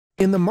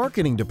In the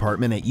marketing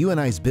department at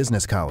UNI's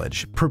Business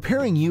College,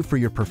 preparing you for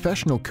your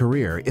professional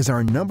career is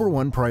our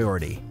 #1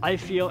 priority. I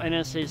feel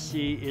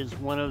NSAC is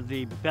one of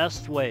the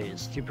best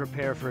ways to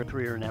prepare for a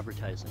career in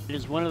advertising. It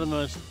is one of the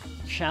most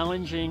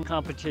challenging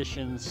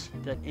competitions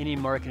that any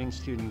marketing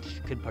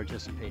student could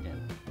participate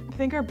in. I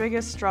think our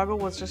biggest struggle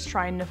was just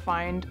trying to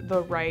find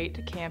the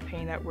right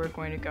campaign that we're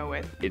going to go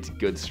with. It's a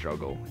good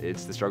struggle.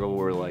 It's the struggle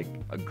where like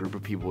a group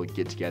of people would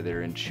get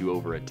together and chew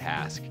over a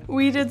task.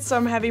 We did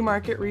some heavy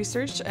market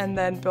research and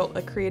then built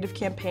a creative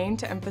campaign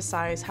to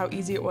emphasize how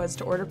easy it was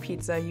to order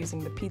pizza using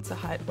the Pizza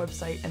Hut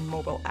website and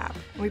mobile app.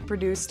 We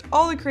produced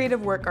all the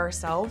creative work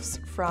ourselves,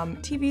 from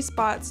TV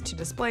spots to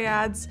display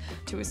ads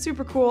to a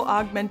super cool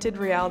augmented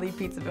reality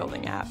pizza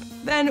building app.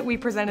 Then we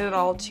presented it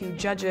all to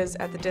judges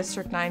at the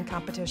District 9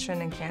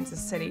 competition in Kansas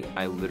City.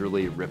 I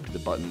literally ripped the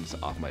buttons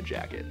off my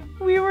jacket.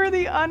 We were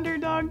the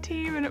underdog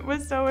team and it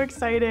was so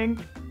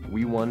exciting.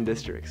 We won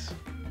districts.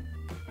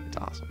 It's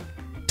awesome.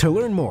 To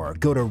learn more,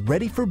 go to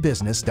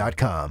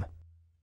readyforbusiness.com.